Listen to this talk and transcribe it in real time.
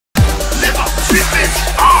Shreepech,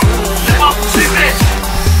 Nephop, Shreepech.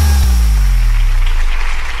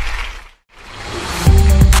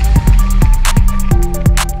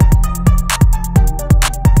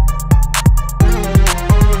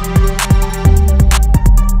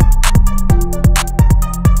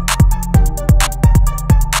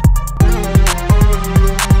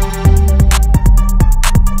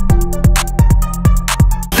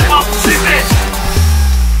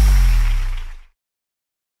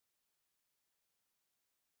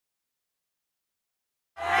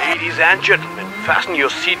 Ladies and gentlemen, fasten your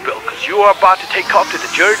seatbelt because you are about to take off to the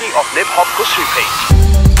journey of Nephop ko Shreepech.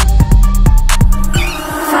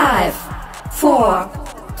 5, 4,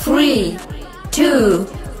 3, 2,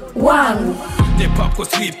 1. Nephop ko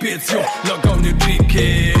Shreepech yo, लगाउने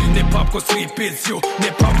cricket. Nephop ko Shreepech yo,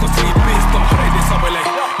 Nephop ko Shreepech. त हराइदे सबैलाई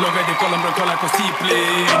लगाइदे कलम र कलाको सिपले.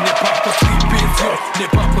 Nephop ko Shreepech yo,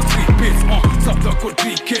 Nephop ko Shreepech. सबैको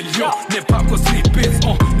cricket yo, Nephop ko Shreepech.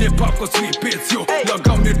 Nephop ko Shreepech yo,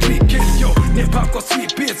 लगाउने cricket yo. Nephop ko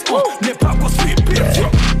Shreepech. Nephop ko Shreepech yo.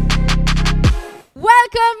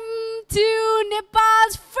 Welcome to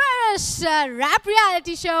Nepal's first rap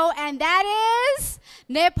reality show, and that is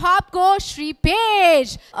Nephop ko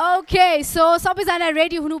Shreepech. Okay, so सबैजना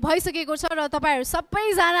ready हुनु भइसकेको छ र तपाईहरु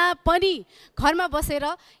सबैजना पनि घरमा बसेर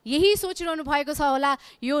यही सोचिरहनु भएको छ होला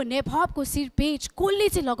यो Nephop को Shreepech कसले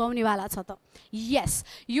चाहिँ लगाउने वाला छ त. Yes,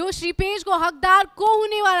 यो Shreepech को हकदार को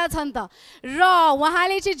हुने वाला छन् त र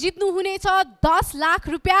उहाँले चाहिँ जित्नु हुनेछ 10 लाख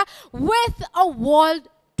रुपैयाँ with a world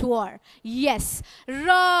tour. Yes, र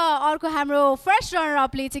अर्को हाम्रो फर्स्ट रनर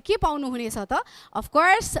अपले चाहिँ के पाउनु हुनेछ त. Of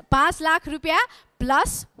course 5 लाख रुपैयाँ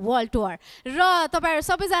plus world tour. र तपाईहरु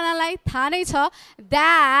सबैजनालाई थाहा नै छ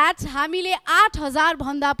that हामीले 8000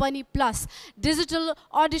 भन्दा पनि प्लस डिजिटल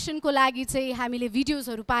अडिसन को लागि चाहिँ हामीले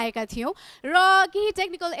भिडियोजहरु पाएका थियौं र केही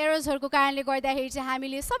टेक्निकल एरर्सहरुको कारणले गर्दाखेरि चाहिँ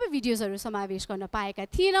हामीले सबै भिडियोजहरु समावेश गर्न पाएका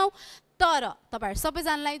थिएनौं. तर तपाईहरु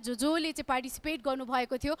सबैजनालाई जसले चाहिँ पार्टिसिपेट गर्नु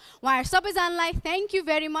भएको थियो उहाँहरु सबैजनालाई थ्यांक यू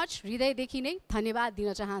भेरी मच, हृदयदेखि नै धन्यवाद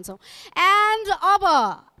दिन चाहन्छौं. एन्ड अब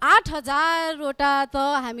 8000 वटा त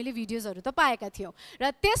हामीले भिडियोजहरु त पाएका थियौं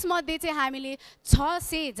र त्यसमध्ये चाहिँ हामीले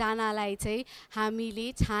 600 जनालाई चाहिँ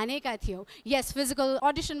हामीले छानेका थियौं. यस, फिजिकल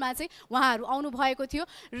अडिसनमा चाहिँ उहाँहरु आउनु भएको थियो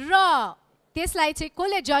र त्यसलाई चाहिँ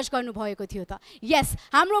कसले जज गर्नु भएको थियो त. यस,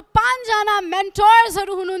 हाम्रो 5 जना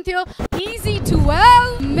मेन्टर्सहरु हुनुहुन्थ्यो. Easi to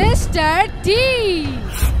well, Mr. D,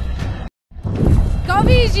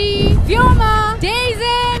 Kavi-G, Vyoma,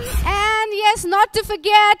 Dayzen, and yes, not to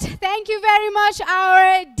forget, thank you very much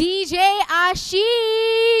our DJ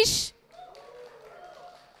Ashish.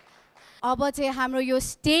 अब चाहिँ हाम्रो यो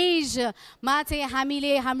स्टेजमा चाहिँ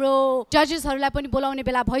हामीले हाम्रो जजेसहरुलाई पनि बोलाउने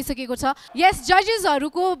बेला भइसकेको छ. यस,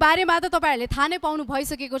 जजेसहरुको बारेमा त तपाईहरुले थाहा नै पाउनु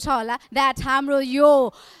भइसकेको छ होला that हाम्रो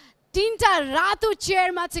यो तीनटा रातो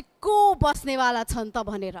चेयरमा चाहिँ को बस्नेवाला छन् त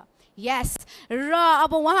भनेर. यस, र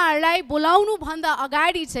अब उहाँहरुलाई बोलाउनु भन्दा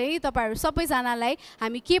अगाडि चाहिँ तपाईहरु सबैजनालाई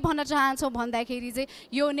हामी के भन्न चाहन्छौं भन्दाखेरि चाहिँ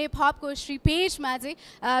यो Nephop को Shreepechमा चाहिँ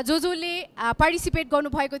जसले पार्टिसिपेट गर्नु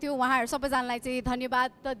भएको थियो उहाँहरु सबैजनालाई चाहिँ धन्यवाद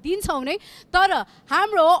त दिन्छौं नै, तर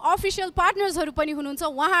हाम्रो अफिशियल पार्टनर्सहरु पनि हुनुहुन्छ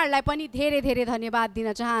उहाँहरुलाई पनि धेरै धेरै धन्यवाद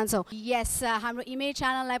दिन चाहन्छौं. यस, हाम्रो इमेज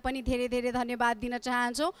च्यानललाई पनि धेरै धेरै धन्यवाद दिन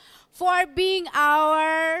चाहन्छौं for being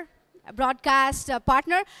our broadcast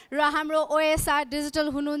partner र हाम्रो OSR डिजिटल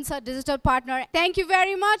हुनुहुन्छ digital partner. Thank you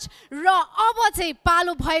very much. र अब चाहिँ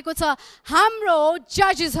पालो भएको छ हाम्रो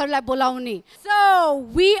जजेसहरुलाई बोलाउने. So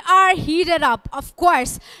we are heated up of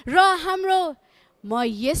course र हाम्रो म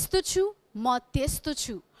यस्तो छु म त्यस्तो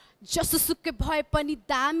छु जसोसुकै भए पनि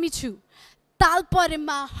दामी छु ताल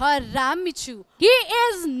परेमा हरामी छु. He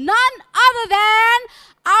is none other than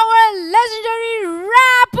our legendary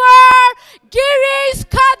rapper Girish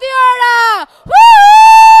Khatiwada.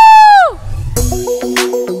 Woo!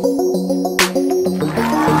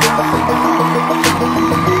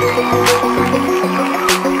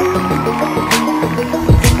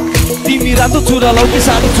 तिमी रातो चुरा लौकी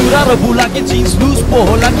साडी चुरा र बुलाकी जिन्स लुज पो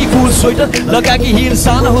होला कि फुल स्वेटर लगाकी हिल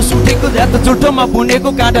सानो होस् उठेको रातो चुटोमा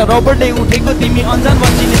बुनेको काँटा रबरले उठेको तिमी अन्जान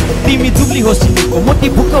बसिने तिमी दुब्ली होस् चिनेको मोटी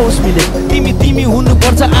फुक्क होस् मिलेको तिमी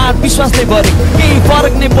हुनुपर्छ आत्मविश्वासले भरेको केही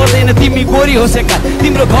फरक नै पर्दैन तिमी गोरी होस् एका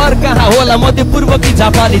तिम्रो घर कहाँ होला मध्यपूर्व कि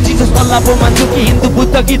जापाली जिजस अल्लाह पो मान्छु कि हिन्दू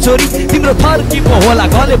बुद्ध कि छोरी तिम्रो थर कि पो होला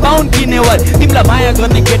घले बाहुन कि नेवार तिमीलाई माया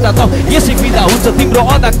गर्ने केटा त यसै बिदा हुन्छ तिम्रो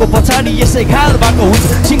अदाको पछाडि यसै घाल भएको हुन्छ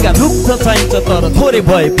सिंगार रूप चाहिन्छ तर थोरै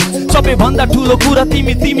भए सबैभन्दा ठुलो कुरा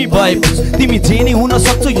तिमी भए तिमी जे नै हुन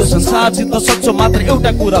सक्छौ यो संसार जित्न सक्छौ मात्र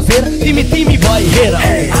एउटा कुरा फेर तिमी भए हेर.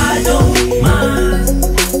 I don't mind.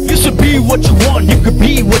 You should be what you want, you could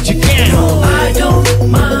be what you can. I don't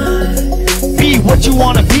mind. Be what you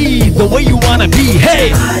wanna be, the way you wanna be.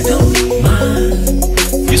 Hey, I don't mind.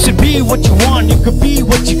 what you want, you could be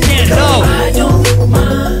what you can't. No, I don't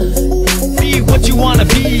mind. Be what you wanna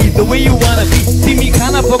be, the way you wanna be. तिमी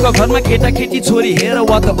खाना पोका घरमा केटा केटी छोरी हेर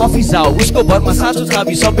वा त अफिस जाऊ उसको भरमा साँचो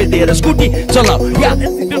चाबी सबै दिएर स्कुटी चलाऊ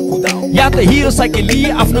या त हिरो साइकल लिए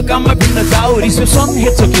आफ्नो काममा भिन्न जाऊ रिसेप्सन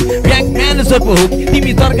हेर्छौ कि ब्याङ्क म्यानेजर पो हो कि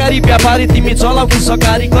तिमी तरकारी व्यापारी तिमी चलाऊ कि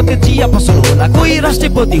सकारी कतै चिया पसल होला कोही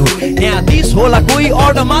राष्ट्रपति हो न्यायाधीश होला कोही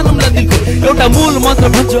अर्डर मानौँला दिलको एउटा मूल मन्त्र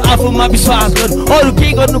भन्छु आफूमा विश्वास गर्नु अरू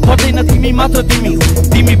केही गर्नु पर्दैन तिमी मात्र तिमी हो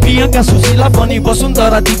तिमी प्रियङ्का सुशीला पनि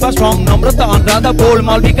वसुन्धरा दिपा स्ट्रङ नम्रता अनुराधा बोल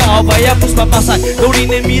मालविका अभया पुष्पा पासा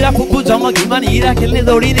दौडिने मिरा फुपू झमक हिमान हिरा खेल्ने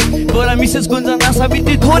दौडिने गोरा मिसेस गुन्जना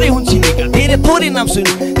सावित्री थोरै हुन् चिनेका धेरै थोरै नाम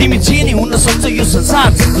सुनि तिमी चेनी हुन सक्छौ यो संसार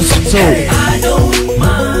जित्न सक्छौ I don't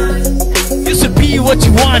mind. You should be what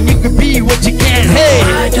you want, you can be what you can. Hey,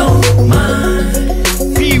 I don't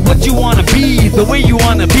mind. Be what you wanna be, the way you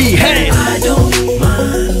wanna be. Hey, I don't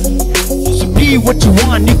mind. You should be what you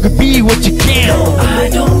want, you can be what you can. No, I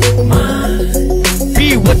don't mind.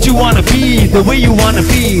 Be what you wanna be, the way you wanna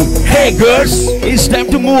be. Hey girls, it's time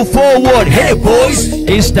to move forward. Hey boys,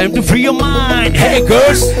 it's time to free your mind. Hey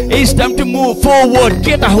girls, it's time to move forward.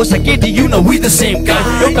 Get a host, get you know we the same guy.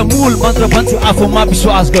 एउटा मूल मन्त्र भन्छु आफूमा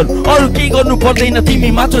विश्वास गर अरू केही गर्नु पर्दैन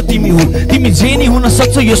तिमी मात्र तिमी हो तिमी जेनी हुन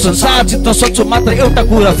सक्छौ यो संसार जित्न सक्छौ मात्र एउटा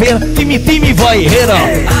कुरा फेर तिमी तिमी भए हेर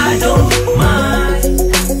I don't mind.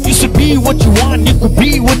 You should be what you want, you could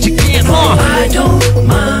be what you can. I don't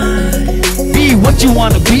mind. Be what you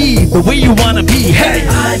wanna be, the way you wanna be. Hey,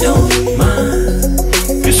 I don't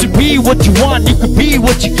mind. You should be what you want, you could be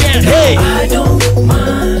what you can. Hey, I don't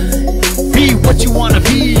mind. Be what you wanna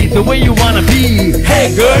be, the way you wanna be. Hey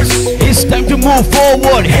girls, it's time to move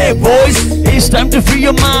forward. Hey boys, it's time to free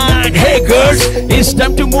your mind. Hey girls, it's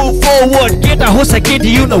time to move forward. Get a host, get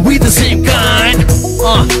you know we the same kind.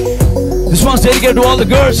 This one's dedicated to all the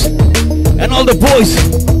girls and all the boys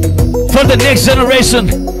for the next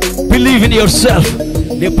generation. Believe in yourself.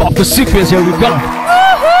 Nephop the secrets, here we go.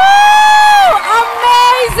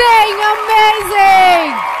 Amazing,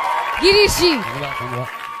 amazing. Girish.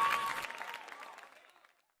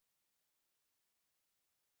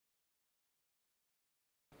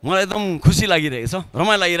 मलाई एकदम खुसी लागिरहेको छ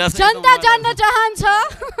रमाइलो लागिरहेछ जनता जान्न चाहन्छ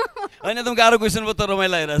हैन एकदम गाह्रो क्वेशन भयो तर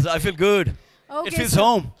रमाइलो लागिरहेछ I feel good. It feels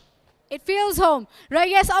home. It feels home. Right,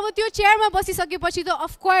 yes, अब त्यो चेयरमा बसिसकेपछि त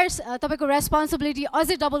of course तपाईको responsibility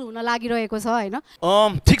अझै डबल हुन लागिरहेको छ हैन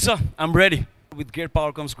ठीक छ I'm ready. With great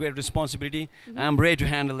power comes great responsibility. I'm ready to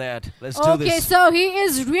handle that. Let's do this. Okay, so he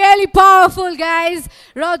is really powerful, guys.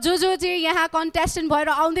 र जो चाहिँ यहाँ contestant भएर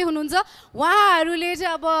आउँदै हुनुहुन्छ उहाँहरुले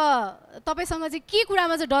चाहिँ अब तपाईसँग चाहिँ के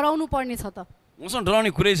कुरामा चाहिँ डराउनु पर्ने छ त मसँग डराउने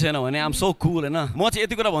कुरै छैन भने I'm so cool हैन म चाहिँ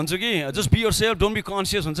यति कुरा भन्छु कि just be yourself, don't be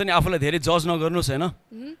conscious हुन्छ नि आफुलाई धेरै जज नगर्नुस् हैन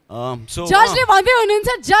so जजले भन्दै हुनुहुन्छ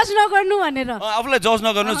जज नगर्नु भनेर आफुलाई जज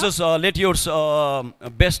नगर्नु just let your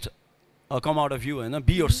best come out of you हैन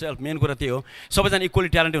be yourself मेन कुरा त्यही हो सबैजना इक्वली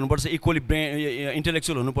ट्यालेन्टेड हुनुपर्छ इक्वली ब्रेन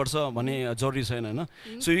इन्टेलेक्चुअल हुनुपर्छ भन्ने जरुरी छैन हैन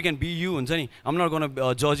so you can be you हुन्छ नि I'm not going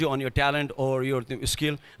to judge you on your talent or your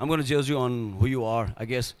skill I'm going to judge you on who you are I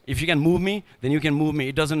guess if you can move me then you can move me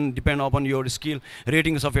it doesn't depend upon your skill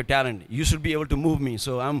ratings of your talent you should be able to move me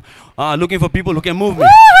so I'm looking for people who can move me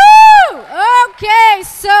Okay,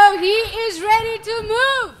 so he is ready to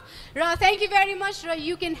move Ra, thank you very much Ra,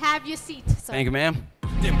 you can have your seat Thank you ma'am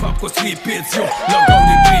Nephop ko Shreepech yo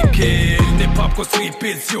लगाउने cricket Nephop ko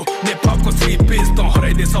Shreepech yo Nephop ko Shreepech त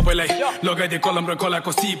हराइदे सबैलाई लगाइदे कलम र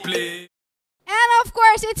कलाको सिपले And of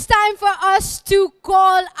course it's time for us to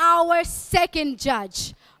call our second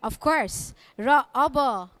judge of course र अब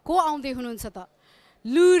को आउँदै हुनुहुन्छ त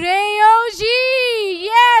लुरेयोजी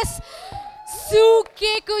yes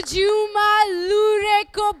सुकेको जिउमा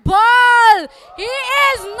लुरेको बल he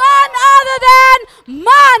is none other than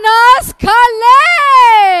Manas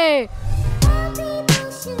Ghale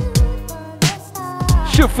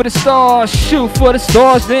Shoot for the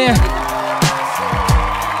stars man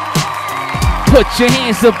Put your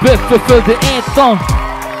hands up and fulfill the anthem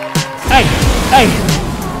Hey, hey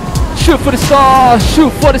Shoot for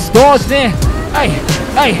the stars man Hey,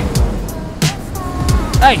 hey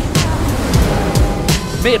Hey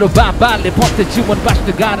मेरो बाबाले भन्थे जीवन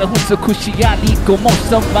बाँच्न गाह्रो हुन्छ खुसियालीको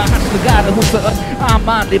मौसममा हाँस्न गाह्रो हुन्छ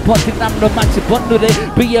आमाले भन्थे राम्रो मान्छे बन्नु रे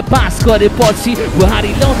बिहे पास गरेपछि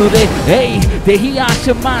बुहारी ल्याउनु रे हे त्यही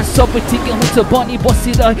आशामा सबै ठिकै हुन्छ बनी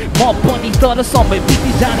बसिरहे म पनि तर समय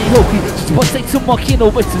बिति जाने हो कि बसेको छु म किन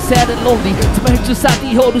बस्छु स्याड एन्ड लोन्ली हेर्छु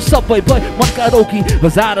साथीहरू सबै भए मनका रोगी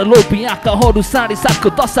हजार लोभी आँखाहरू 7:30 को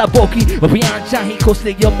दशा बोकी बिहान चाहिँ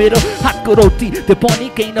खोज्ने यो मेरो हातको रोटी त्यो पनि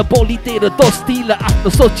केही नबोली तेरो दोस्तीलाई आफ्नो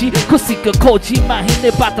सोची खुसीको खोजीमा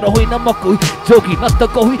हिँड्ने पात्र होइन म कोही जोगी न त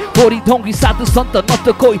कोही गोरी ढोङ्गी साधु सन्त न त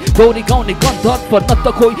कोही गौरी गाउने गन्धर्व न त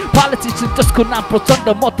कोही पालचिस जसको नाम प्रचण्ड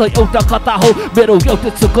म त एउटा कथा हो मेरो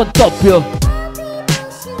एउटै छ गन्तव्य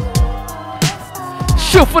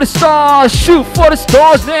Shoot for the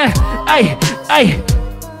stars, man. Ay, ay.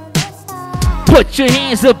 Put your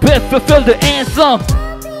hands up and fulfill the anthem.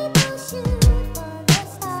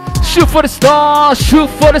 Shoot for the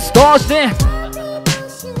stars, man.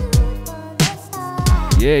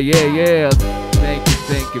 Yeah.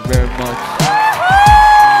 Thank you very much.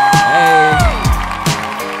 Hey.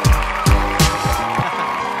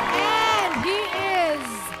 And he is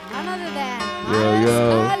none other than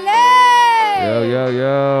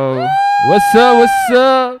Yo. What's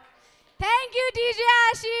up? Thank you, DJ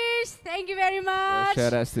Ashish. Thank you very much.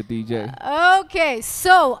 Shout out to DJ. Okay,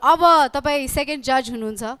 so अब तपाईं second judge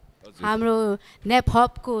हुनुहुन्छ हाम्रो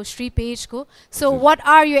Nephop को Shreepech को. So what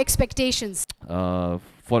are your expectations?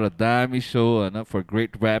 For a Dami show and for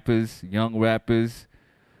great rappers, young rappers,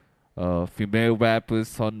 female rappers,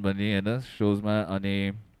 son bani and shows ma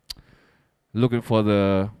ani looking for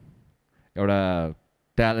the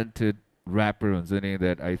talented rapper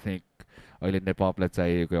that I think अहिले नेपाललाई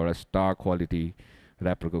चाहिएको एउटा star quality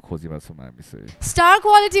र्यापरको खोजीमा छौँ हामी चाहिँ star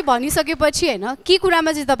quality भनिसकेपछि हैन के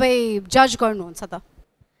कुरामा चाहिँ तपाई जज गर्नुहुन्छ त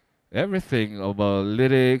everything about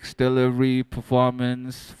lyrics, delivery,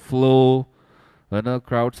 performance, flow,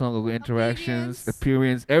 crowd-सँगको interactions,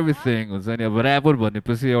 appearance, everything हुन्छ नि अब र्यापर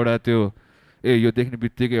भनेपछि एउटा त्यो यो देख्ने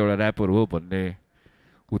बित्तिकै एउटा र्यापर हो भन्ने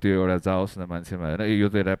उ त्यो एउटा जाओस् न मान्छेमा हैन यो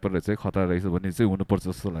चाहिँ र्यापर चाहिँ खतरा रहेछ भन्ने चाहिँ हुनुपर्छ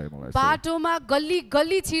जस्तो लाग्यो मलाई बाटोमा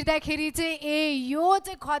गल्ली छिर्दाखेरि चाहिँ यो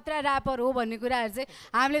चाहिँ खतरा र्यापर हो भन्ने कुराहरु चाहिँ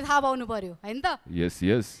हामीले थाहा पाउनु पर्यो हैन त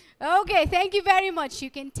Yes. Okay, thank you very much. You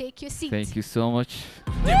can take your seat. Thank you so much.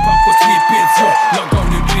 Nepopको Shreepech यो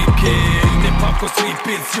लगाउने ड्रिपके Nepopको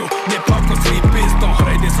Shreepech यो Nepopको Shreepech त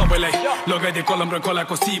हराइदे सबैलाई लगाइदे कलम र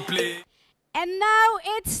कलाको सिपले. And now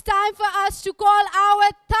it's time for us to call our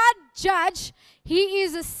third judge. He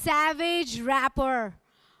is a savage rapper.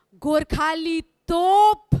 Gorkhali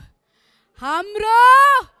Top. Hamro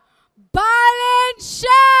Balen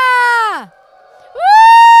Shah.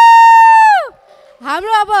 Woo!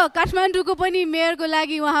 हाम्रो अब काठमाडौँको पनि मेयरको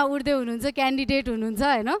लागि उहाँ उड्दै हुनुहुन्छ क्यान्डिडेट हुनुहुन्छ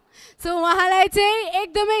हैन सो उहाँलाई चाहिँ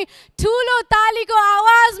एकदमै ठुलो तालीको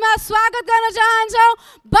आवाजमा स्वागत गर्न चाहन्छौं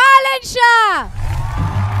बालेन शाह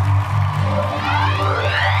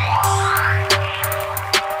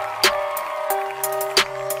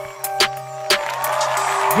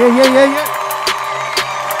Yeah.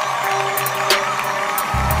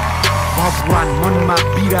 भगवान मनमा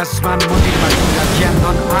विराजमान मन्दिरमा ढुङ्गा ज्ञान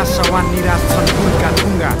धन आशावान निराश छन् फुलका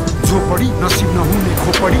ढुङ्गा झोपडी नसिब नहुने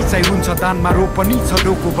खोपडी चाहिँ हुन्छ दानमा रोपनी छ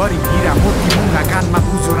डोकोभरि हिरा मोती मुङ्गा कानमा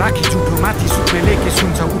कुजो राखी जुठो माथि सुत्ने लेखे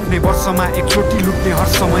सुन्छ उठ्ने वर्षमा एकचोटि लुट्ने हर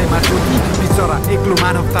समयमा ज्योति बिचरा एक्लो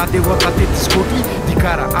मानवता देवता 33 कोटी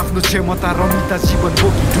धिकारा आफ्नो क्षमता रमिता जीवन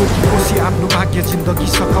बोकी ढोकी कोसी आफ्नो भाग्य जिन्दगी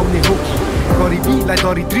सकाउने हो कि गरिबीलाई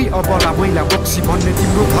दरिद्री अबला महिला बक्सी भन्ने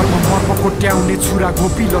तिम्रो धर्म मर्म कोट्याउने छुरा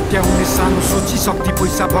घोपी लट्याउने सानो सोची शक्ति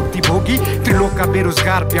पैसा भक्ति भोगी त्रिलोकका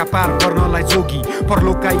बेरोजगार व्यापार गर्नलाई जोगी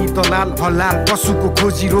परलोकका यी दलाल हलाल पशुको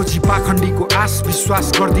खोजी रोजी पाखण्डीको आश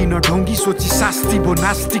विश्वास गर्दिन ढोंगी सोची शास्ति भो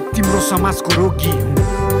नास्तिक तिम्रो समाजको रोगी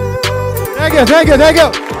Thank you.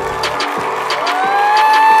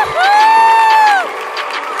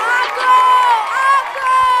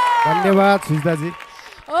 धन्यवाद सुजता जी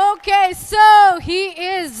Okay, so he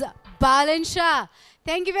is Balen Shah.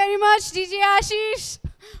 Thank you very much, DJ Ashish,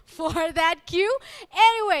 for that cue.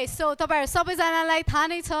 Anyway, so तपाईहरु सबैजनालाई थाहा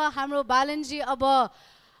नै छ हाम्रो बालन जी अब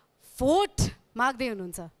भोट माग्दै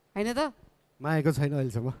हुनुहुन्छ हैन त मागेको छैन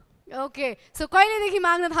अहिलेसम्म Okay, so कहिलेदेखि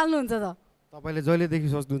माग्न थाल्नुहुन्छ त तपाईले जहिलेदेखि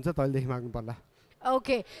सोच्नुहुन्छ तहिलेदेखि माग्नु पर्ला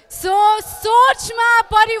Okay, so सोचमा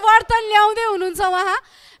परिवर्तन ल्याउँदै हुनुहुन्छ उहाँ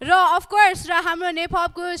र अफ कोर्स र हाम्रो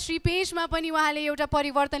नेपपको श्रीपेशमा पनि उहाँले एउटा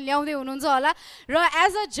परिवर्तन ल्याउँदै हुनुहुन्छ होला र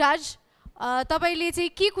एज अ जज तपाईले चाहिँ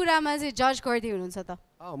के कुरामा चाहिँ जज गर्दै हुनुहुन्छ त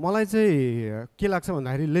मलाई चाहिँ के लाग्छ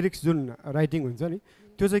भन्दाखेरि लिरिक्स जुन राइटिङ हुन्छ नि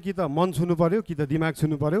त्यो चाहिँ कि त मन छुनु पर्यो कि त दिमाग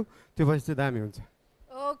छुनु पर्यो त्यो भएपछि चाहिँ दामी हुन्छ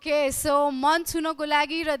Okay, so मन छुनको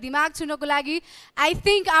लागि र दिमाग छुनको लागि I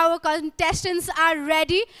think our contestants are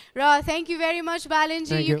ready. Thank you very much,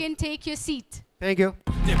 Balenji. You can take your seat. Thank you.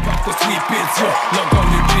 Nepopको Shreepech यो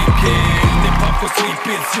लगाउने ड्रिपके Nepopको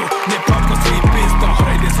Shreepech यो Nepopको Shreepech त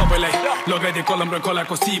हराइदे सबैलाई लगाइदे कलम र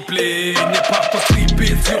कलाको सिपले Nepopको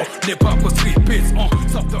Shreepech यो Nepopको Shreepech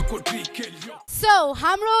शब्दको ट्रिकेल यो So,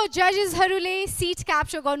 हाम्रो जजेसहरूले सीट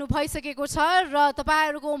क्याप्चर गर्नु भइसकेको छ र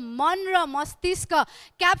तपाईहरुको मन र मस्तिष्क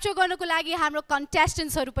क्याप्चर गर्नको लागि हाम्रो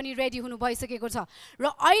कन्टेस्टेन्ट्सहरू पनि रेडी हुनु भइसकेको छ र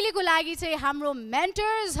अहिलेको लागि चाहिँ हाम्रो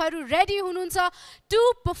मेन्टर्सहरू रेडी हुनुहुन्छ टु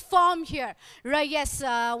परफर्म हियर र यस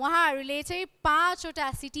उहाँहरूले चाहिँ 5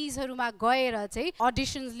 वटा सिटीजहरुमा गएर चाहिँ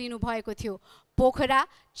अडिसन्स लिनु भएको थियो पोखरा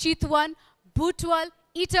चितवन बुटवल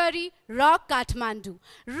इटरी र काठमाडौँ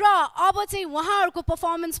र अब चाहिँ उहाँहरुको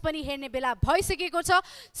परफर्मेन्स पनि हेर्ने बेला भइसकेको छ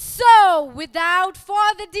so without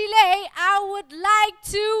further delay I would like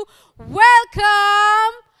to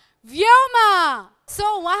welcome Vyoma so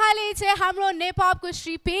उहाँले चाहिँ हाम्रो नेपालको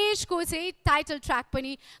श्रीपेशको चाहिँ टाइटल ट्र्याक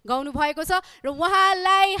पनि गाउनु भएको छ र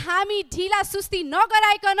उहाँलाई हामी ढिला सुस्ती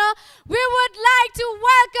नगराइकन we would like to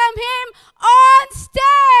welcome him on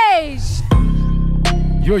stage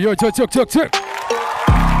Yo check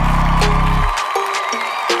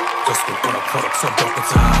जसको फरक फरक शब्दको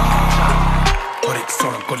छ हरेक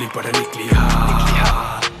सडक गलीबाट निक्लिया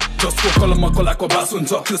जसको कलममा कलाको बास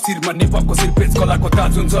हुन्छ त्यो शिरमा नेपपको शिरपेच कलाको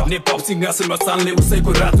ताज हुन्छ नेपप सिंहासनमा साल्ने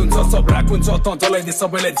उसैको राज हुन्छ सब राख हुन्छ त जलाइदे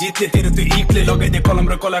सबैलाई जिते तेरो त्यो इकले लगाइदे कलम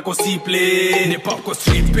र कलाको सिपले नेपपको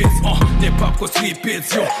श्रीपेच नेपपको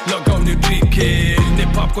श्रीपेच यो लगाउने ट्रिके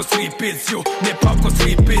नेपपको श्रीपेच यो नेपपको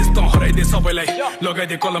श्रीपेच त हराइदे सबैलाई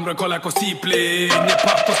लगाइदे कलम र कलाको सिपले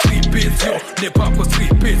नेपपको श्रीपेच यो नेपपको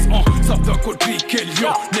श्रीपेच शब्दको ट्रिके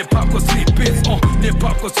यो नेपपको श्रीपेच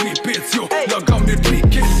नेपपको श्रीपेच यो लगाउने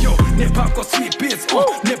ट्रिके यो Nepopको श्रीपेच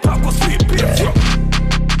Nepopको श्रीपेच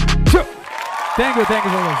Thank you so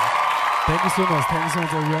much. Thank you so much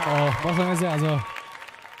everyone. मसँग चाहिँ आज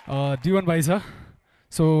D1 भाइ छ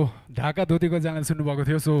सो ढाका धोतीको च्यानल सुन्नु भएको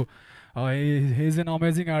थियो so he is an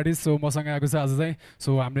amazing artist so मसँग आएको छ आज चाहिँ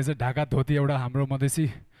सो हामीले चाहिँ ढाका धोती एउटा हाम्रो मधेसी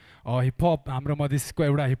हिपहप हाम्रो मधेसको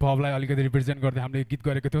एउटा हिपहपलाई अलिकति रिप्रेजेन्ट गर्दै हामीले गीत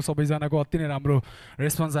गरेको थियो सबैजनाको अति नै राम्रो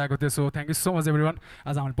रेस्पोन्स आएको थियो so thank you so much everyone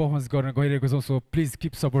आज हामीले पर्फर्मेन्स गर्न गइरहेको छौँ सो प्लिज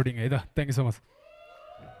किप सपोर्टिङ है त थ्याङ्क यू सो मच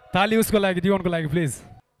ताली उसको लागि D1 को लागि प्लिज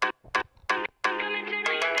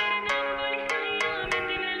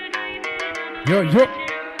यो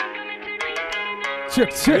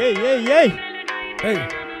चेक ए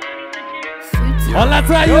हल्ला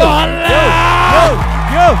चाहियो हल्ला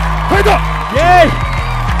खै त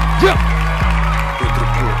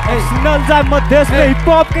सुनल जा मधेस में हिप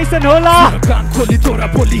हॉप कैसन होला कान खोली तोरा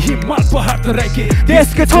बोली हिमाल पहाड़ तराई के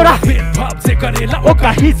देश के छोरा भेदभाव से करेला ओका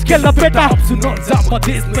हिच के लपेटा सुनल जा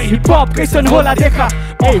मधेस में हिप हॉप कैसन होला देखा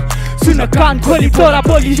ए सुन कान खोली तोरा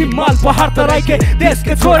बोली हिमाल पहाड़ तराई के देश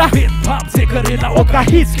के छोरा भेदभाव से करेला ओका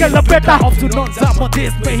हिच के लपेटा सुनल जा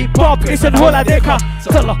मधेस में हिप हॉप कैसन होला देखा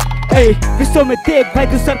चलो ए विश्व में देख भाई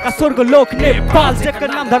दूसर का स्वर्ग लोक नेपाल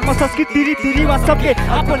जेकर नाम धर्म संस्कृति रीति रिवाज सबके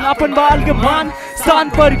अपन अपन बाल के मान शान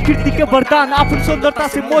पर कीर्ति के वरदान अपन सुंदरता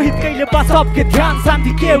से मोहित कैले बा सबके ध्यान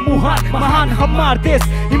शांति के महान हमार देश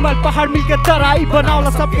हिमाल पहाड़ मिलके तराई बनावला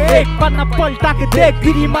सबके एक पन्ना पलटा के देख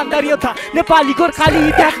फिर ईमानदारी था नेपाली गोरखाली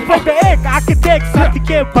इतिहास पे एक आके देख शांति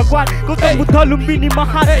के भगवान गौतम बुद्ध लुम्बिनी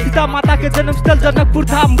महान सीता माता के जन्म स्थल जनकपुर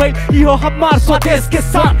धाम भइल इहो हमार स्वदेश के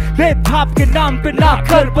शान भेदभाव के नाम पे ना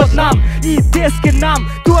कर बदनाम ई देश के नाम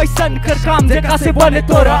तू ऐसन कर काम जेका से बने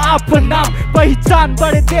तोरा अपन नाम पहचान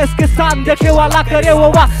बड़े देश के शान देखे वाला करे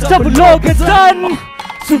वो सब लोग जन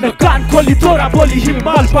सुन कान खोली तोरा बोली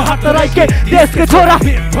हिमाल पहाड़ तराई के देश के छोरा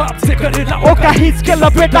भेदभाव से करेला ओका हिच के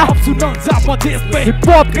लपेटा सुनल जा मधेस में हिप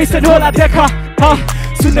हॉप कैसन होला देखा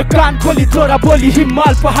सुन कान खोली तोरा बोली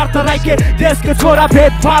हिमाल पहाड़ तराई के देश के छोरा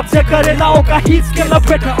भेदभाव से करेला ओका हिच के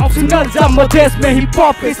लपेटा सुनल जा मधेस में हिप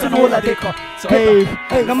हॉप कैसन होला देखा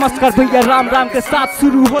नमस्कार भैया राम राम के साथ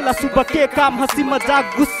शुरू होला सुबह के काम हंसी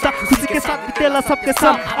मजाक गुस्सा खुशी के साथ बितेला सबके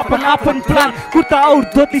साथ अपन अपन प्लान कुर्ता और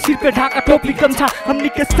धोती सिर पे ढाका टोपी गमछा हमनी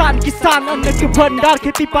के शान किसान अन्न के भंडार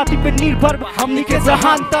खेती पाती पे निर्भर हमनी के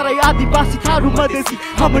जहान तराई आदिवासी थारू मधेसी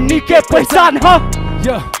हमनी के पहचान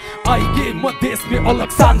है आएंगे मधेस में अलग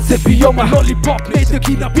शान से Vyoma लॉलीपॉप में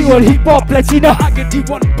देखिना प्योर हिप हॉप लचीना आगे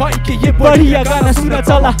D1 भाई के ये बढ़िया गाना सुना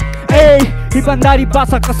चला ए ईमानदारी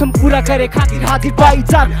भाषा कसम पूरा करे खातिर हाजिर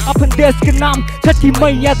भाईजान अपन देश के नाम छठी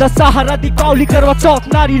मैया दशहरा दीपावली करवा चौथ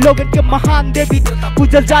नारी लोगन के महान देवी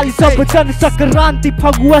पूजल जाली सब जन संक्रांति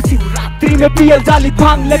फगुआ शिवरात्रि में पियल जाली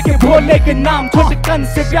भांग लेके भोले के नाम छोटे कन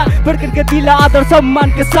से प्यार बढ़कर के दिला आदर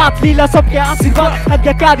सम्मान के साथ लीला सबके आशीर्वाद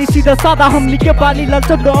आज्ञाकारी सीधा सादा हमनी के बानी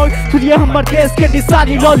ललचन और तुझे हमार देश के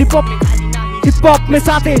निशानी लॉलीपॉप हिप हॉप में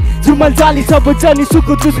साथे झुमल जाली सब जनी सुख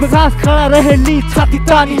जुस में घास खड़ा रहे ली छाती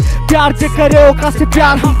तानी प्यार जे करे ओका से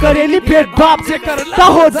प्यार हम करेली भेदभाव जे करला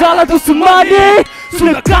हो जाला दुश्मनी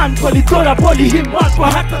सुन कान खोली तोरा बोली हिमाल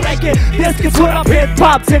पहाड़ तराई के देश के छोरा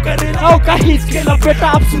भेदभाव से करेला ओका हिच के लपेटा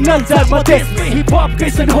अब सुनल जा मधेस में हिप हॉप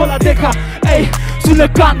कैसन होला देखा ए सुन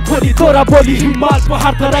कान खोली तोरा बोली हिमाल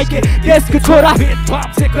पहाड तराई के देश के छोरा भेदभाव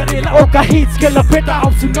से करेला ओका हिच के लपेटा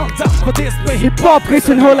आउँछु नजामको देशमै हिप हप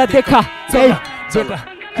कैसन होला देखा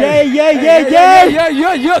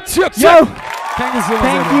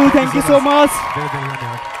Thank you so much.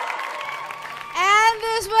 And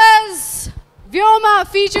this was Vyoma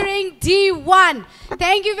featuring D1.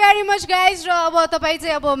 Thank you very much guys. र अब तपाई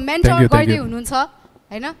चाहिँ अब मेन्टर गर्दै हुनुहुन्छ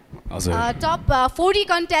हैन टप 40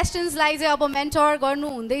 contestants लाई चाहिँ अब मेन्टर गर्नु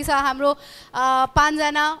हुँदैछ हाम्रो 5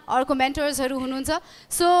 जना अर्को मेन्टर्सहरु हुनुहुन्छ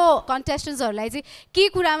सो contestants हरुलाई चाहिँ के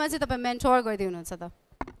कुरामा चाहिँ तपाई मेन्टर गर्दै हुनुहुन्छ त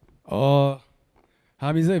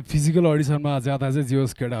हामी चाहिँ फिजिकल अडिसनमा जाँदा चाहिँ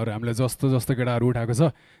जियोस केटाहरू हामीले जस्तो केटाहरू उठाएको छ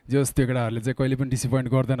जियोस त्यो केटाहरूले चाहिँ कहिले पनि डिसपोइन्ट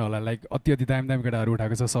गर्दैन होला लाइक अति दामी केटाहरू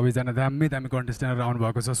उठाएको छ सबैजना दामी कन्टेस्टेन्टहरू आउनु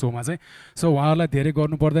भएको छ सोमा चाहिँ सो उहाँहरूलाई धेरै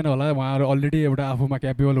गर्नु पर्दैन होला उहाँहरू अलरेडी एउटा आफूमा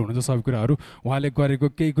क्यापेबल हुनुहुन्छ सबै कुराहरू उहाँले गरेको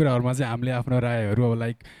केही कुराहरूमा चाहिँ हामीले आफ्नो रायहरू अब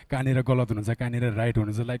लाइक कहाँनिर गलत हुनुहुन्छ कहाँनिर राइट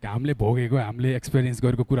हुनुहुन्छ लाइक हामीले भोगेको हामीले एक्सपिरियन्स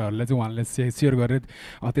गरेको कुराहरूलाई चाहिँ उहाँले सेयर गरेर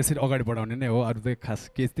त्यसरी अगाडि बढाउने नै हो अरू चाहिँ खास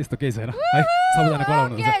त्यस्तो केही छैन है सबैजना कडा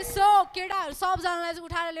हुनुहुन्छ सो केटाहरू सबजनालाई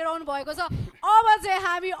उठाएर लिएर आउनु भएको छ अब चाहिँ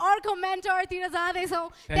हामी अर्को मेन्टरतिर जाँदैछौँ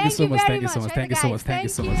Thank you so much. Thank you so much. Thank you so much. Thank you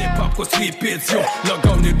so much.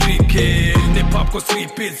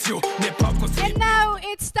 And now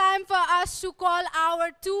it's time for us to call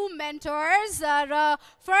our two mentors.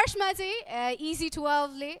 First ma चाहिँ Easi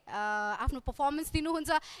 12 ले आफ्नो performance दिनुहुन्छ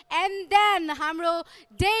and then हाम्रो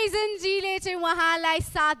Dayzen जी ले चाहिँ उहाँलाई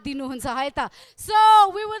साथ दिनुहुन्छ है त. So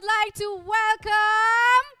we would like to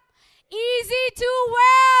welcome Easi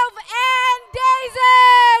 12 and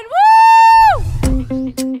Dayzen. Woo!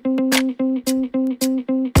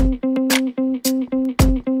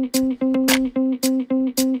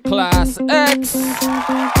 Class X.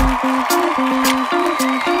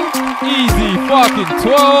 Easi fucking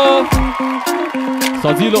 12.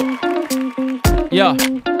 Sazilo. Yeah.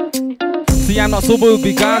 See, I'm not sober, we'll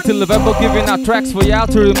be gone till November, giving out tracks for y'all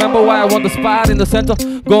to remember why I won the spot in the center.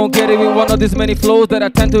 Go and get it with one of these many flows that I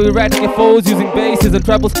tend to eradicate foes using basses and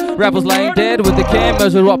trebles. Rappers lying dead when they can't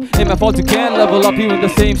measure up. In my fault, you can't level up, you in the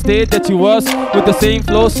same state that you was. With the same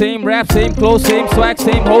flow, same rap, same clothes, same swag,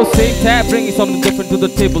 same host, same tab, bringing something different to the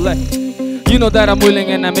table. You know that I'm willing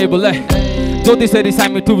and I'm able. Jody said he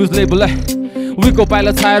signed me to his label. We go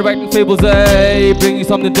pilots high, writing fables. Bringing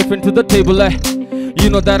something different to the table. You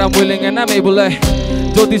know that I'm willing and I'm able.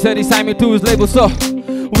 Jody said he signed me to his label, so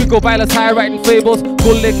we go pilots high, writing fables.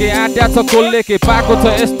 Koleke aatya cha koleke paako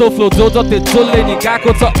cha esto flow jo jate jolle ni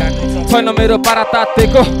gaako cha chaina mero para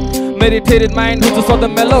taateko meditated mind who's just on the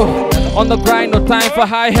mellow on the grind, no time for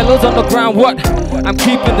high hellos on the ground. What? I'm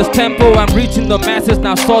keeping this tempo, I'm reaching the masses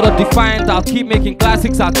now, sort of defiant. I'll keep making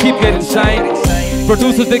classics, I'll keep getting shine.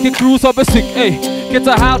 Producers they can cruise up a sick, hey. Get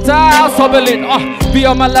a halt out, Sobelin, be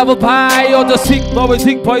on my level, pie, or the sick, always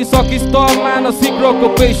sick, boy, socky storm, man, a sick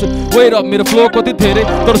occupation. Wait up, me the flow, got the tere,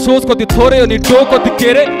 the shows got the tore, and it took got the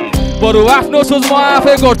kere. But who have no shows more,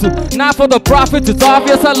 I go to. Now for the profits, it's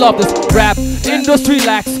obvious I love this. Rap, industry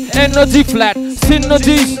lacks, energy flat,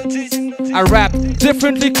 synergies. I rap,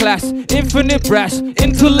 differently class, infinite brash,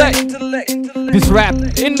 intellect. This rap,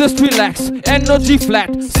 industry lacks, energy flat,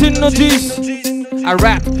 synergies. I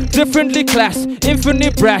rap, differently class,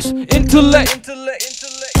 infinite brash, intellect.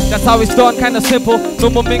 That's how it's done, kinda simple. No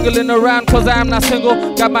more mingling around cause I'm not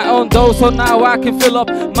single. Got my own dough so now I can fill up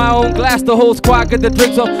my own glass. The whole squad get the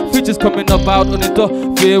drinks up. Features coming up out on it.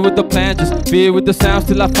 Fear with the plans, just fear with the sounds.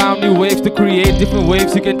 Till I found new waves to create different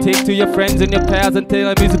waves you can take to your friends and your pals and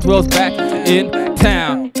tell them Easi 12's back in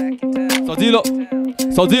town. Sodilo,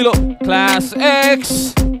 Class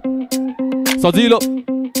X. Sodilo,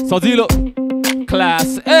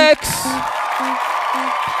 Class X.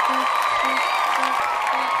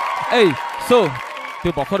 Hey, so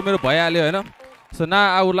त्यो भर्खर मेरो भइहाल्यो हैन. So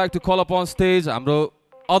now I would like to call up on stage हाम्रो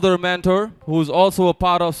other mentor who's also a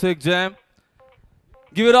part of Sick Jam.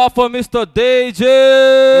 Give it up for Mr. Dayzen.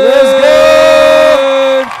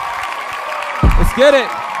 Let's get it.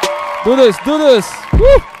 Do this.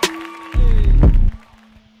 Woo.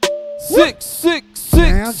 Sick.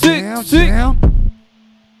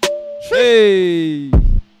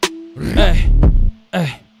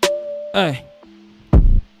 Hey.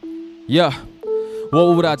 Yeah.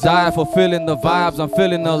 What would I die for? Feeling the vibes, I'm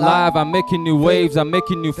feeling alive. I'm making new waves, I'm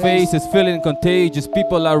making new faces. Feeling contagious,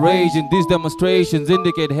 people are raging. These demonstrations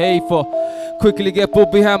indicate hate for quickly get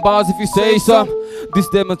put behind bars if you say some. These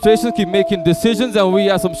demonstrations keep making decisions, and we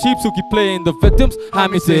are some sheeps who keep playing the victims.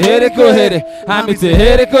 Hami se hit it, go hit it. Hami se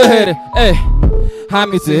hit it, go hit it. Hey.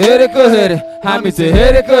 Hami se hit it, go hit it. Hami se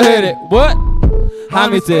hit it, go hit it. What?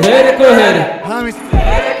 Hami se hit it, go hit it. Hami se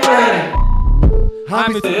hit it, go hit it.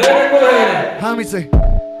 हामी चाहिँ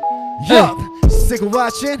yup, sick of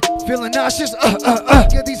watching, feeling nauseous,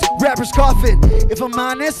 get these rappers coughing. If I'm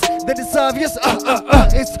honest, then it's obvious,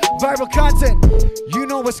 it's viral content. You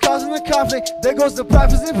know what's causing the conflict, there goes the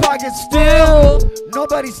profits in pockets. Still,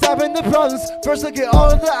 nobody's stopping the problems, first look at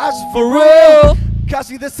all of the options for real.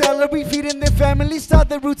 Costing the salary, feeding their families, stop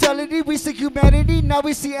the brutality, we see humanity, now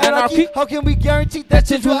we see anarchy. How can we guarantee that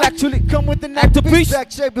change will actually come with an act of peace? Back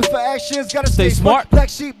shape before actions, gotta stay smart. Black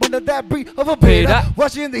sheep under that breed of a beta.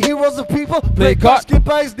 Watching the heroes of people play cards, skip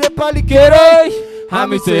by his Nepali kere.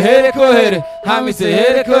 Hami se here ko here, hami se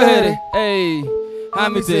here ko here, hey.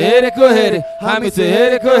 Hami se here ko here, hami se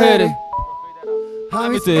here ko here.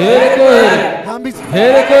 Hami se here ko here, hami se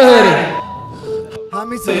here ko here.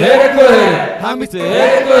 Hami se here ko here, hami se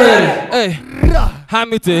here ko here, hey.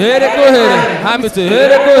 Hami se here ko here, hami se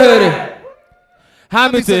here ko here.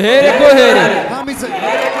 Hami se here ko here, hami se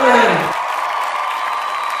here ko here.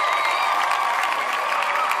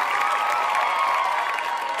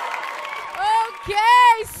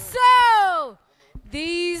 Okay, so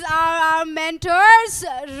these are our mentors.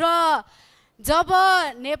 Job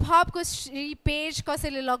नेपहपको page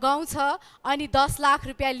कसैले लगाउँछ अनि 10 लाख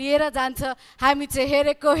रुपैयाँ लिएर जान्छ हामी चाहिँ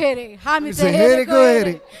हेरेको हेरे हामी चाहिँ हेरेको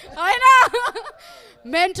हेरे हैन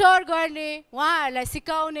मेन्टर गर्ने उहाँहरुलाई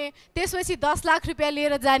सिकाउने त्यसपछि 10 लाख रुपैयाँ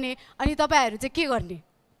लिएर जाने अनि तपाईहरु चाहिँ के गर्ने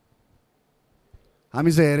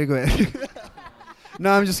हामी चाहिँ हेरेको हेरे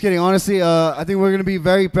No, I'm just kidding. Honestly, I think we're going to be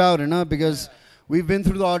very proud, because we've been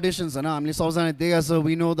through the auditions, so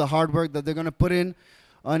we know the hard work that they're going to put in.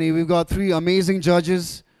 And we've got 3 amazing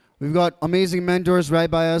judges. We've got amazing mentors right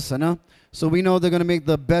by us, so we know they're going to make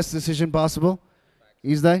the best decision possible.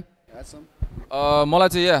 Is that? मलाई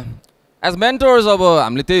चाहिँ yeah. As mentors, अब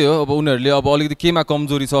हामीले त्यही हो. अब उनीहरुले अब अलिकति केमा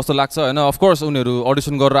कमजोरी छ जस्तो लाग्छ हैन. Of course, उनीहरु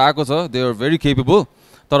audition गरेर आएको छ. They are very capable.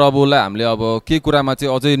 तर अब उलाई हामीले अब के कुरामा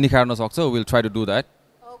चाहिँ अझै निखार्न सक्छ. We'll try to do that.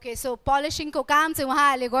 Okay, so polishing ko kaam चाहिँ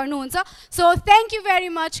उहाँहरुले गर्नुहुन्छ. So thank you very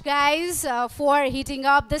much, guys, for heating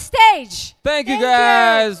up the stage. Thank you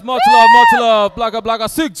guys. Much love. Blaka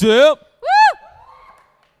sick jam.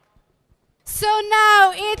 So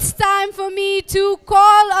now it's time for me to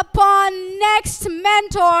call upon next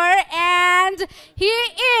mentor, and he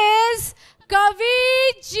is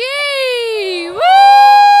Kavi-G. Woo!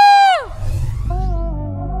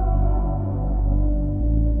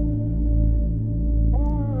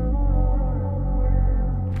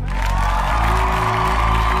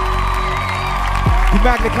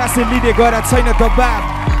 दिमागले खासै लिने गरा छैन दबाब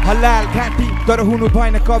हलाल घाँटी तर हुनु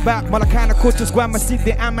भएन कबाब मलाई खान खोज्छस् ग्वाममा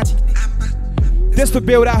सिद्धे आमा त्यस्तो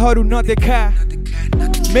बेउराहरू नदेखा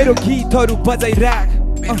मेरो गीतहरू बजाइराख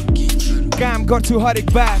काम गर्छु हरेक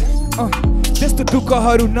बार त्यस्तो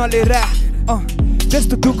दुःखहरू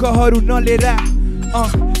नलेर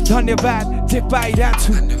धन्यवाद जे पाइरहेको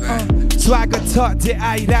छु स्वागत छ जे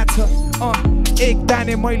आइरहेको छ एक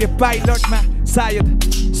दाने मैले पाइलटमा सायद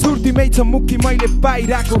सुर्तीमै छ मुक्ति मैले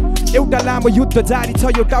पाइरहेको एउटा लामो युद्ध जारी छ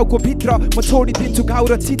यो टाउको भित्र म छोडिदिन्छु घाउ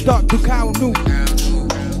र चित्त दुखाउनु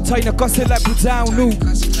छैन कसैलाई बुझाउनु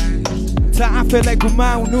छ आफैलाई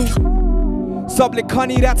घुमाउनु सबले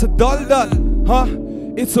खनिरहेछ दलदल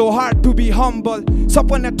It's so hard to be humble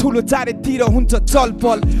सपना ठुलो चारैतिर हुन्छ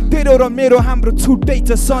चलपल तेरो र मेरो हाम्रो छुट्टै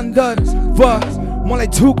छ सन्दर्भ मलाई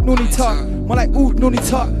झुक्नु नि छ मलाई उठ्नु नि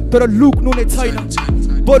छ तर लुक्नु नै छैन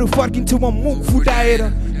बरु फर्किन्छु म मुख फुटाएर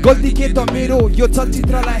गल्ती के त मेरो यो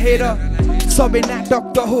चलचित्रलाई हेर सबै नाटक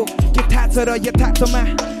त हो के थाहा छ र यथार्थमा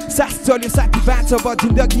सास चल्यो साथी बाँच अब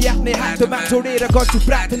जिन्दगी आफ्नै हातमा जोडेर गर्छु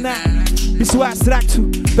प्रार्थना विश्वास राख्छु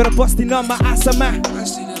तर बस्दिनमा आशामा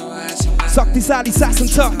शक्तिशाली शासन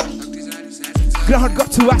छ ग्रहण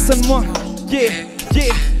गर्छु आसन म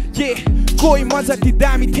कोही म जति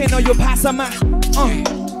दामी थिएन यो भाषामा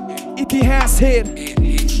इतिहास हेर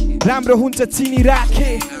राम्रो हुन्छ चिनी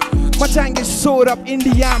राखे मचाएंगे शोर अब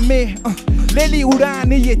इंडिया में लेली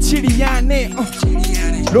उड़ाने ये चिड़िया ने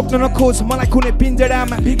रोक्न नखोज मलाई कुनै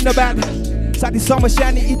पिंजडामा भिग्न बाँध साथी समस्या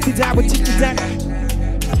नि इति जाब चिक्की जाने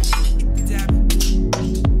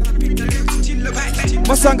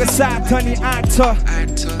मसँग साथ अनि आँट छ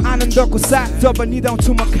आनन्दको साथ जब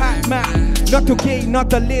निदाउँछु म खाटमा न त केही न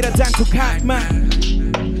त लिएर जान्छु खाटमा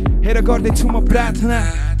हेर गर्दैछु म प्रार्थना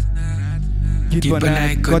गीत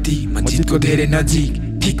बनाए कति मस्जिदको धेरै नजिक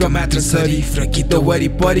ठिक मात्र शरीफ र गीत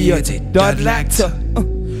वरिपरि अझै डर लाग्छ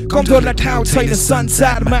कमजोरलाई ठाउँ छैन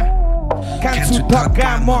संसारमा खान्छु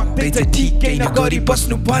धक्का म त्यही चाहिँ ठिकै नगरी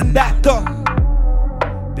बस्नु भन्दा त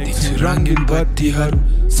देख्छु रङ्गीन बत्तीहरू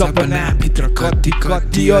सपना भित्र कति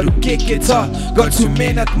कतिहरू के छ गर्छु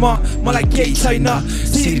मेहनत मलाई केही छैन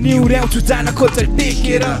शिर निहुर्याउँछु जान खोज्छ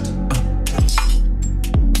टेकेर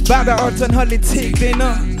बाधा अर्चनहरूले छेक्दैन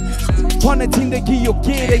भन जिन्दगी यो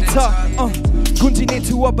के रहेछ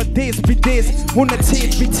गुन्जिनेछु अब देश विदेश हुन छेक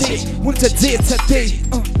बिछे हुन्छ जे छ त्यही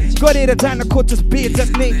गरेर जान खोज्छस्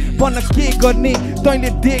बेजत्ने भन के गर्ने तैँले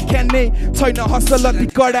देखाने छैन हसलती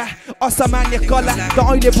कडा असामान्य कला त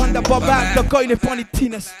अहिले भन्दा बबा त कहिले पनि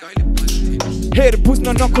थिइनस् हेर बुझ्न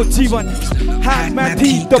नखोज जीवन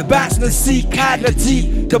हातमाथि त बाँच्न सिक हार जित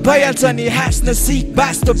त भइहाल्छ नि हाँस्न सिक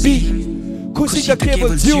वास्तविक खुसी त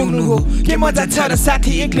केवल जिउनु हो के मजा छ र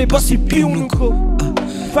साथी एक्लै बसी पिउनुको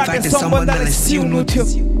फाटे सम्बन्धलाई सिउनु थियो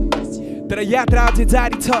तर यात्रा अझै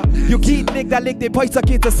जारी छ यो गीत लेख्दा लेख्दै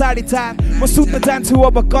भइसकेछ 4:30 म सुत्न जान्छु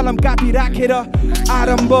अब कलम कापी राखेर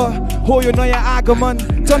आरम्भ हो यो नयाँ आगमन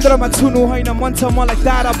चन्द्रमा छुनु होइन मन छ मलाई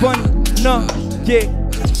तारा बन न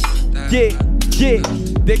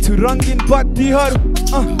देख्छु रङ्गिन बत्तीहरू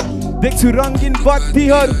देख्छु रङ्गिन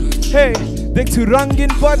बत्तीहरू हे देख्छु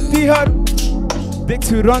रङ्गिन बत्तीहरू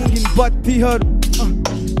देख्छु रङ्गिन बत्तीहरू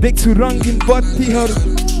देख्छु रङ्गिन बत्तीहरू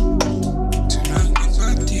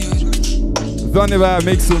धन्यवाद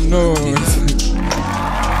make some noise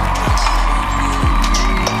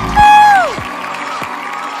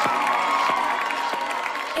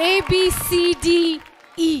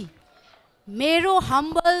ABCDE मेरो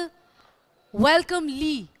humble welcome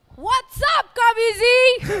Lee what's up Kavi-G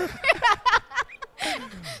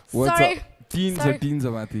sorry तीन छ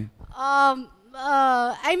माथि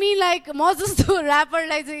I mean like म जस्तो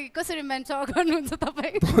ऱ्यापरलाई चाहिँ कसरी मेन्टर गर्नुहुन्छ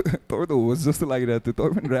तपाईँ तपाईँ त होस्ट जस्तो लागिरहेको थियो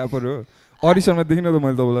तपाईँ पनि ऱ्यापर हो अडिसनमा देखिन त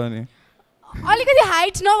मैले तपाईँलाई नि अलिकति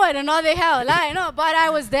हाइट नभएर नदेखा होला हैन but I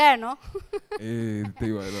was there no ए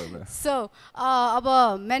त्यही भएर होला सो अब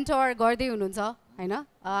मेन्टर गर्दै हुनुहुन्छ हैन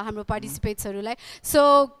हाम्रो पार्टिसिपेट्सहरुलाई सो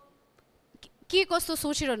के कस्तो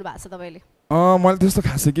सोचिरहनु भएको छ तपाईले मैले त्यस्तो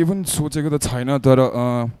खासै के पनि सोचेको त छैन तर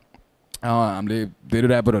हामीले धेरै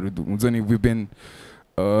ऱ्यापरहरू हुन्छ नि विपिन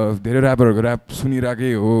धेरै ऱ्यापरहरूको ऱ्याप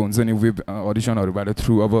सुनिरहेकै हो हुन्छ नि वेब अडिसनहरूबाट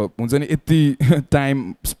थ्रु अब हुन्छ नि यति टाइम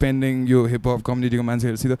स्पेन्डिङ यो हिपहप कम्युनिटीको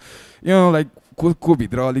मान्छेहरूसित यो लाइक को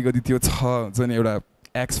भित्र अलिकति त्यो छ हुन्छ नि एउटा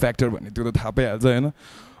एक्स फ्याक्टर भन्ने त्यो त थाहा पाइहाल्छ होइन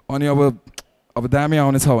अनि अब दामी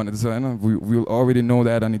आउने छ भने त छ होइन विल अलरेडी नो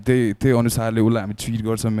द्याट अनि त्यही अनुसारले उसलाई हामी ट्रिट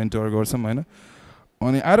गर्छौँ मेन्टर गर्छौँ होइन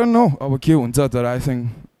अनि आई डोन्ट नो अब के हुन्छ तर आई थिङ्क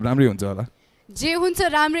राम्रै हुन्छ होला जे हुन्छ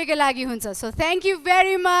राम्रैको लागि हुन्छ so thank you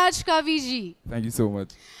very much Kavi-G thank you so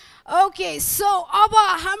much okay so अब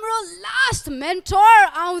हाम्रो लास्ट मेन्टर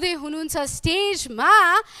आउँदै हुनुहुन्छ स्टेजमा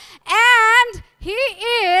and he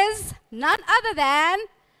is non other than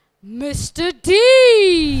mister D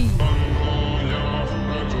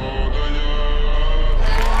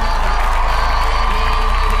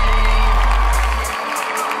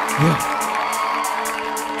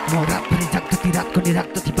रातभरि जाग्दथी रातको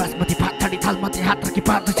निराग्दथी बासमती भात थाली थालमाथि हात राखी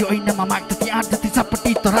पार्दछु ऐनामा माग्दथी आँट्दथी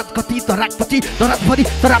सापट्टि त रात कति त रातपछि त रातभरि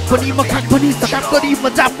त रात पनि म खाक पनि सकाप पनि म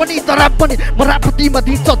जाप पनि त राप पनि म रातपतिमा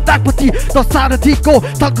दिन्छ दागपति त सारथीको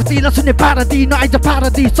थकती नसुने पारदी नआइज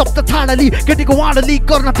पारदी शब्द छाडली केटीको वाडली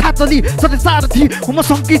गर्न थातली सधैँ सारथी म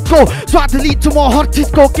सङ्गीतको स्वाद लिन्छु म हर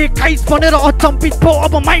चिजको के खाइस भनेर अचम्पित पो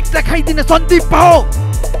अब माइक देखाइदिने सन्दीप हो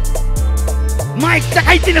माइक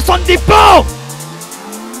देखाइदिने सन्दीप हो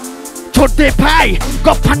छोड़ दे भाई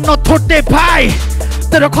गफन न छोड़ दे भाई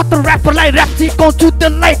तेरो खतर ऱ्यापरलाई ऱ्याप सिकाउँछु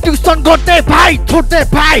त्यसलाई ट्युसन गर्दै भाइ छोड़ दे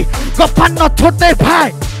भाइ गफन न छोड़ दे भाइ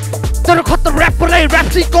तेरो खतर ऱ्यापरलाई ऱ्याप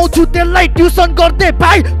सिकाउँछु त्यसलाई ट्युसन गर्दै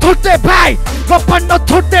भाइ छोड़ दे भाइ गफन न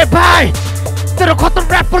छोड़ दे भाइ तेरो खतर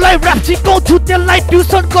ऱ्यापरलाई ऱ्याप सिकाउँछु त्यसलाई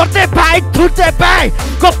ट्युसन गर्दै भाइ छोड़ दे भाइ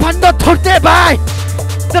गफन न छोड़ दे भाइ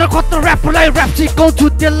तेरो खतर ऱ्यापरलाई ऱ्याप सिकाउँछु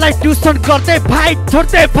त्यसलाई ट्युसन गर्दै भाइ छोड़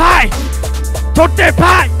दे भाइ छोड़ दे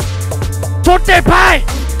भाइ छोड़ दे भाई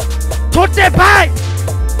छोड़ दे भाई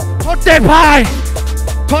छोड़ दे भाई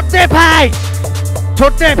छोड़ दे भाई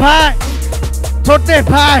छोड़ दे भाई छोड़ दे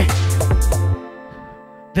भाई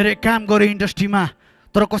धेरै काम गरे इन्डस्ट्रीमा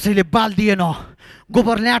तर कसैले बाल दिएन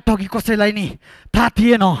गोबर ल्या ठगी कसैलाई नि थाहा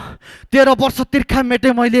थिएन 13 वर्ष तिर्खा मेटे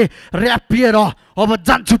मैले ऱ्याप पिएर अब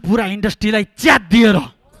जान्छु पुरा इन्डस्ट्रीलाई च्यात दिएर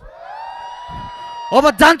अब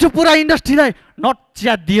जान्छु पुरा इन्डस्ट्रीलाई नट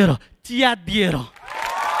च्यात दिएर च्यात दिएर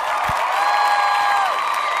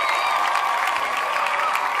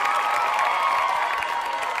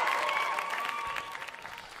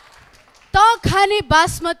खाने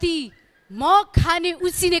बासमती म खाने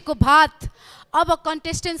उसिनेको भात अब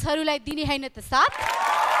कन्टेस्टेन्ट्सहरूलाई दिने हैन त साथ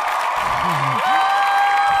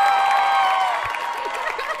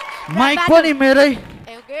माइक पनि मेरै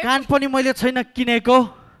कान पनि मैले छैन किनेको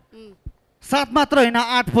साथ मात्र हैन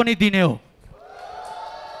 8 पनि दिने हो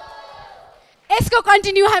यसको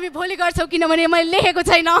कन्टिन्यू हामी भोलि गर्छौं किनभने मैले लेखेको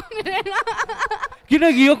छैन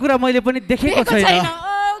किनकि यो कुरा मैले पनि देखेको छैन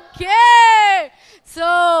ओके सो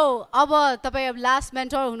अब तपाईँ अब लास्ट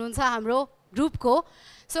मेन्टर हुनुहुन्छ हाम्रो ग्रुपको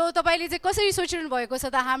सो तपाईँले चाहिँ कसरी सोचिरहनु भएको छ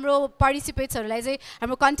त हाम्रो पार्टिसिपेट्सहरूलाई चाहिँ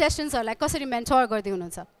हाम्रो कन्टेस्टेन्ट्सहरूलाई कसरी मेन्टर गर्दै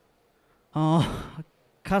हुनुहुन्छ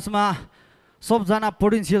खासमा सबजना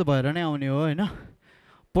पोटेन्सियल भएर नै आउने हो होइन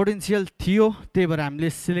पोटेन्सियल थियो त्यही भएर हामीले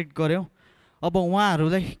सिलेक्ट गऱ्यौँ अब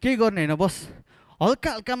उहाँहरूलाई केही गर्ने होइन बस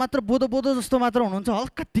हल्का हल्का मात्र बोधो बोधो जस्तो मात्र हुनुहुन्छ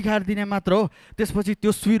हल्का तिखार दिने मात्र हो त्यसपछि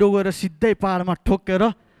त्यो सुइरो गएर सिधै पाहाडमा ठोकेर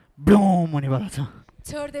ब्लम हुनेवाला छ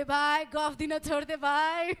छोड्दे भाइ गफ दिन छोड्दे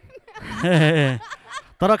भाइ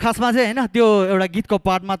तर खासमा चाहिँ होइन त्यो एउटा गीतको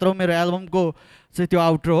पार्ट मात्र हो मेरो एल्बमको चाहिँ त्यो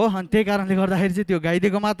आउट्रो हो अनि त्यही कारणले गर्दाखेरि चाहिँ त्यो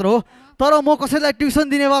गाइदिएको मात्र हो तर म कसैलाई ट्युसन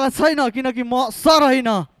दिनेवाला छैन किनकि म सर होइन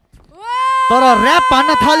तर ऱ्याप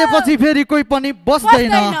हान्न थालेपछि फेरि कोही पनि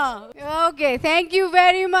बस्दैन Okay, thank you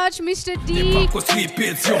very much, Mr. D.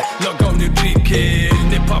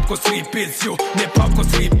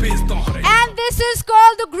 And this is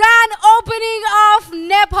called the grand opening of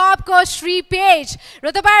Nephop ko Shreepech.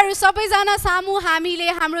 र तपाईहरु सबैजना सामु हामीले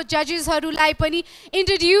हाम्रो जजेसहरुलाई पनि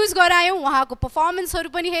इन्ट्रोड्युस गरायौं उहाँको परफर्मेन्सहरु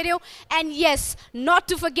पनि हेर्यौं and yes, not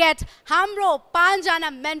to forget हाम्रो 5 जना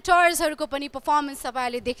मेन्टर्सहरुको पनि परफर्मेन्स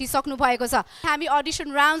तपाईहरुले देखिसक्नु भएको छ हामी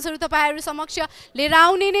अडिसन राउन्ड्सहरु तपाईहरु समक्ष लिएर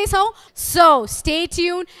आउने नै छौं so stay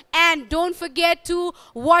tuned and don't forget to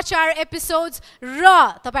watch our episodes र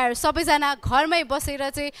तपाईहरु सबैजना घरमै बसेर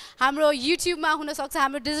चाहिँ हाम्रो YouTube मा हुन सक्छ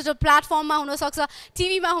हाम्रो डिजिटल प्लेटफर्ममा हुन सक्छ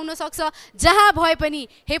टिभी मा हुन सक्छ जहाँ भए पनि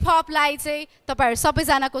हिप हप लाई चाहिँ तपाईहरु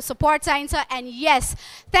सबैजनाको सपोर्ट चाहिन्छ and yes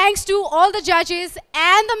thanks to all the judges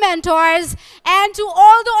and the mentors and to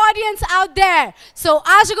all the audience out there so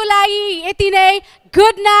आजको लागि यति नै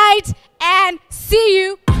good night and see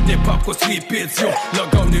you Nephop ko Shreepech yo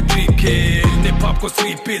लगाउने ट्रिके Nephop ko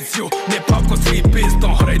Shreepech yo Nephop ko Shreepech त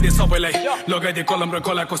हराइदे सबैलाई लगाइदे कलम र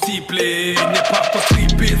कलाको सिपले Nephop ko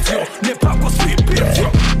Shreepech yo Nephop ko Shreepech yo